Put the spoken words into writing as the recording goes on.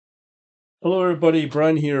Hello everybody,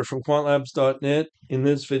 Brian here from quantlabs.net. In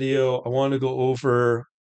this video, I want to go over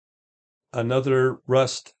another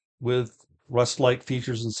Rust with Rust-like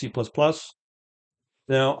features in C++.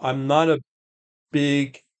 Now, I'm not a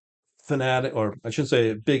big fanatic, or I should say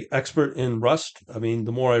a big expert in Rust. I mean,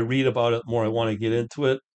 the more I read about it, the more I want to get into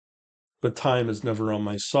it, but time is never on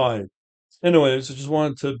my side. Anyways, I just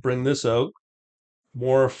wanted to bring this out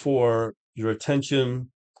more for your attention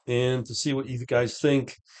and to see what you guys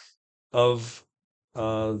think of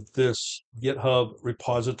this GitHub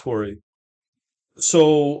repository.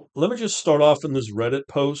 So let me just start off in this Reddit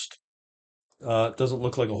post. It doesn't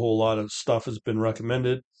look like a whole lot of stuff has been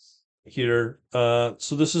recommended here.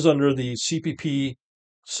 So this is under the CPP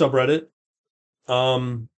subreddit.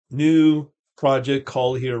 New project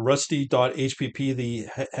called here rusty.hpp, the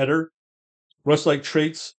header, Rust-like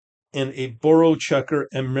traits, and a borrow checker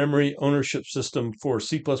and memory ownership system for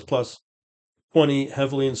C++20,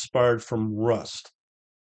 heavily inspired from Rust.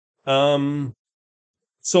 So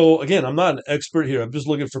again, I'm not an expert here. I'm just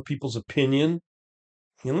looking for people's opinion.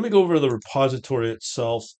 And let me go over the repository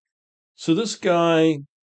itself. So this guy,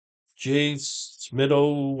 J.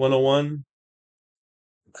 Smitto 101,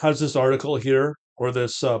 has this article here, or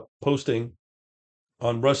this posting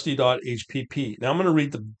on rusty.hpp. Now I'm going to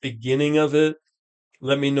read the beginning of it.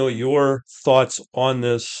 Let me know your thoughts on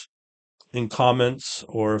this in comments,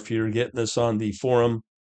 or if you're getting this on the forum,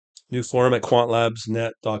 new forum at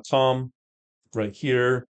quantlabsnet.com, right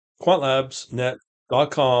here,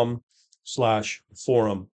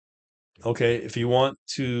 quantlabsnet.com/forum. Okay, if you want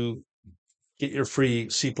to get your free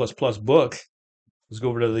C++ book, let's go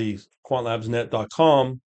over to the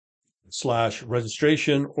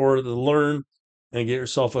quantlabsnet.com/registration or the learn and get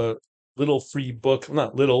yourself a little free book.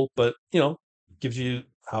 Not little, but gives you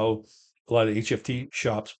how a lot of HFT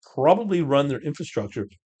shops probably run their infrastructure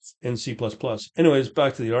in C++. Anyways,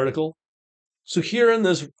 back to the article. So here in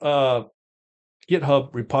this GitHub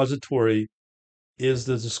repository is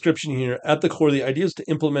the description here. At the core, the idea is to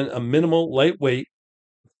implement a minimal, lightweight,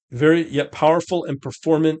 very yet powerful and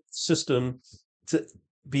performant system to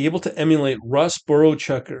be able to emulate Rust, borrow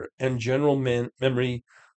checker, and general memory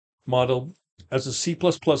model as a C++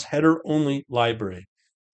 header-only library.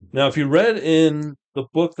 Now, if you read in the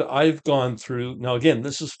book that I've gone through, now again,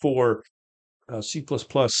 this is for C++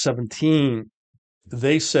 17,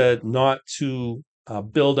 they said not to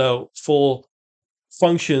build out full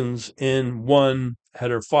functions in one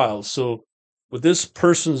header file. So what this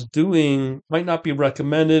person's doing might not be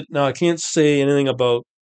recommended. Now, I can't say anything about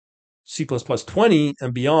C++20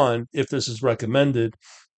 and beyond if this is recommended.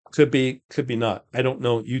 Could be not. I don't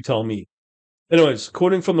know. You tell me. Anyways,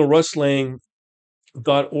 quoting from the rustlang.org,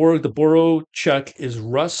 the borrow check is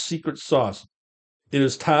Rust's secret sauce. It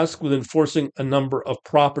is tasked with enforcing a number of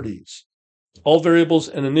properties. All variables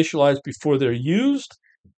are initialized before they're used.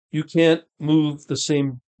 You can't move the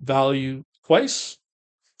same value twice.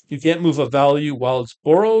 You can't move a value while it's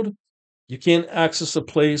borrowed. You can't access a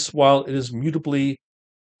place while it is mutably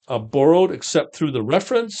borrowed except through the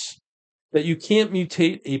reference. That you can't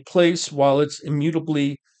mutate a place while it's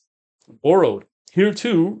immutably borrowed. Here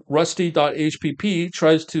too, rusty.hpp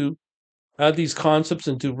tries to add these concepts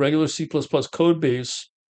into regular C++ code base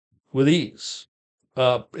with ease.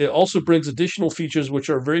 It also brings additional features which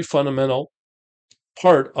are very fundamental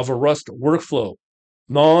part of a Rust workflow.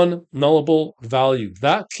 Non-nullable value.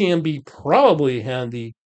 That can be probably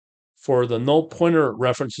handy for the null pointer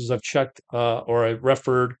references I've checked or I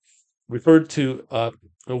referred to over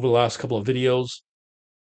the last couple of videos.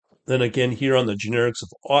 Then again, here on the generics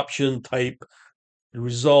of option, type,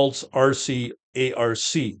 results, RC,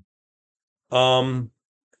 ARC.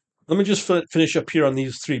 Let me just finish up here on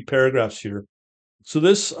these three paragraphs here. So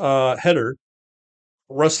this header,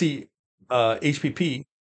 Rusty HPP,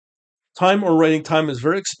 time or writing time is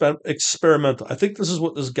very experimental. I think this is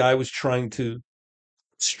what this guy was trying to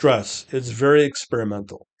stress. It's very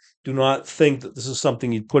experimental. Do not think that this is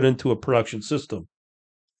something you'd put into a production system.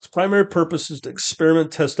 Its primary purpose is to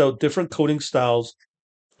experiment, test out different coding styles,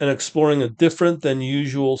 and exploring a different than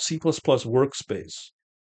usual C++ workspace.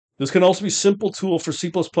 This can also be a simple tool for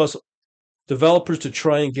C++ developers to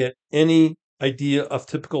try and get any idea of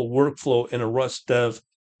typical workflow in a Rust dev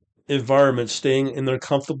environment, staying in their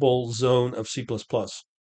comfortable zone of C++.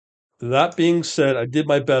 That being said, I did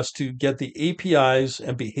my best to get the APIs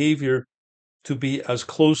and behavior to be as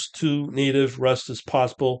close to native Rust as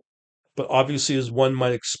possible, but obviously, as one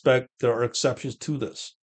might expect, there are exceptions to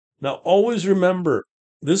this. Now, always remember,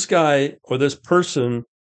 this guy or this person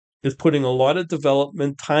is putting a lot of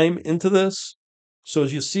development time into this. So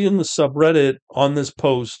as you see in the subreddit on this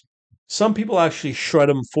post, some people actually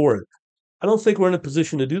shred him for it. I don't think we're in a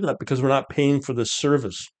position to do that because we're not paying for this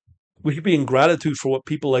service. We should be in gratitude for what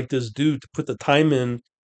people like this do to put the time in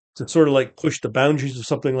to sort of like push the boundaries of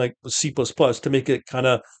something like C++ to make it kind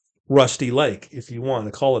of rusty like, if you want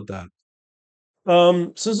to call it that.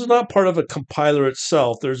 Since it's not part of a compiler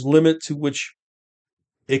itself, there's limit to which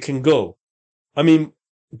it can go. I mean,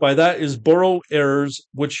 by that is borrow errors,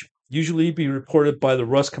 which usually be reported by the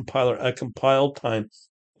Rust compiler at compile time,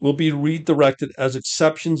 will be redirected as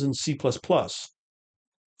exceptions in C++.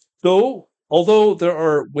 So, although there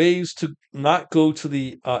are ways to not go to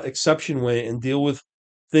the exception way and deal with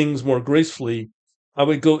things more gracefully, I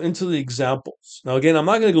would go into the examples. Now, again, I'm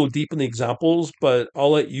not going to go deep in the examples, but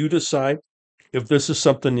I'll let you decide if this is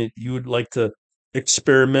something that you would like to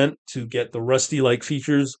experiment to get the Rusty-like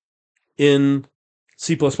features in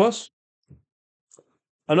C++.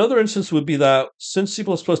 Another instance would be that since C++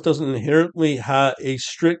 doesn't inherently have a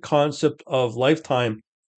strict concept of lifetime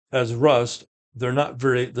as Rust, they're not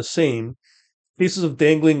very the same. Cases of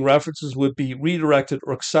dangling references would be redirected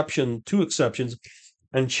or exceptions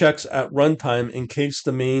and checks at runtime in case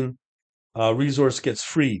the main resource gets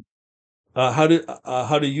free. How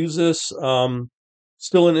to use this?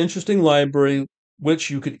 Still an interesting library which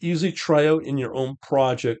you could easily try out in your own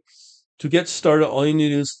project. To get started, all you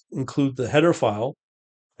need is include the header file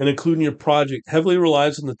and including your project heavily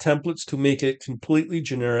relies on the templates to make it completely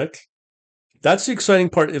generic. That's the exciting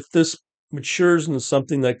part if this matures into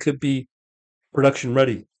something that could be production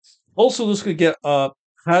ready. Also, this could get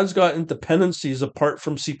has gotten dependencies apart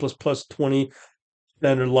from C++ 20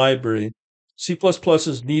 standard library. C++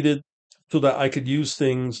 is needed so that I could use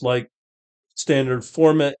things like standard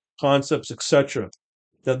format, concepts, etc.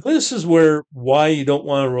 Now, this is why you don't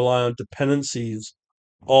want to rely on dependencies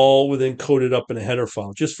all within coded up in a header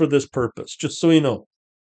file, just for this purpose, just so you know.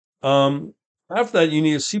 Um, After that, you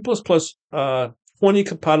need a C++ 20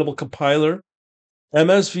 compatible compiler,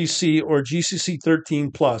 MSVC or GCC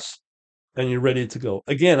 13 plus, and you're ready to go.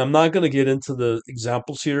 Again, I'm not going to get into the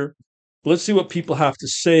examples here. Let's see what people have to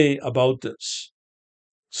say about this.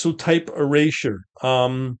 So type erasure.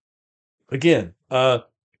 Again,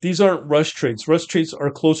 these aren't rush traits. Rush traits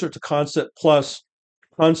are closer to concept plus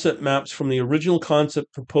concept maps from the original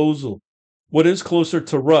concept proposal. What is closer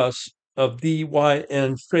to Rust of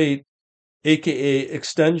DYN trait, aka I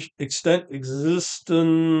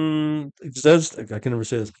can never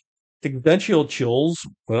say this. Extenential chills.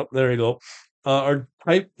 Well, there you go. Are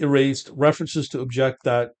type erased references to object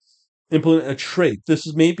that implement a trait. This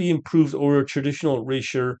is maybe improved over a traditional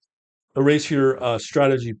erasure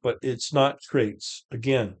strategy, but it's not traits.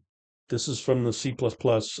 Again, this is from the C++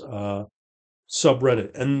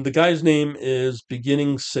 subreddit, and the guy's name is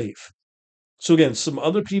Beginning Safe. So again, some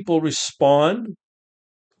other people respond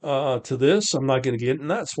to this. I'm not going to get in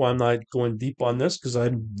that. That's why I'm not going deep on this because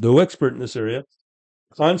I'm no expert in this area.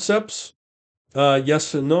 Concepts,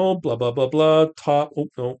 yes and no, blah, blah, blah, blah. Top, oh,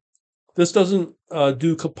 no. This doesn't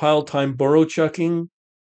do compile time borrow checking.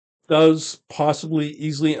 Does possibly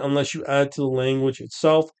easily unless you add to the language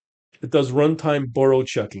itself. It does runtime borrow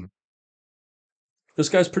checking. This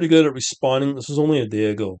guy's pretty good at responding. This was only a day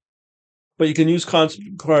ago. But you can use concept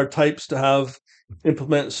required types to have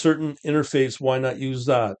implement certain interface. Why not use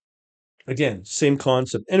that? Again, same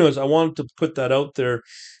concept. Anyways, I wanted to put that out there.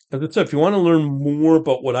 As I said, if you want to learn more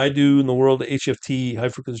about what I do in the world of HFT, high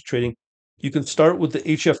frequency trading, you can start with the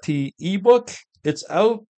HFT ebook. It's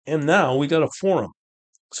out, and now we got a forum.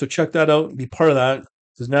 So check that out and be part of that,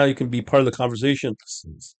 because now you can be part of the conversation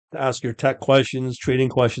to ask your tech questions, trading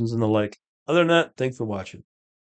questions, and the like. Other than that, thanks for watching.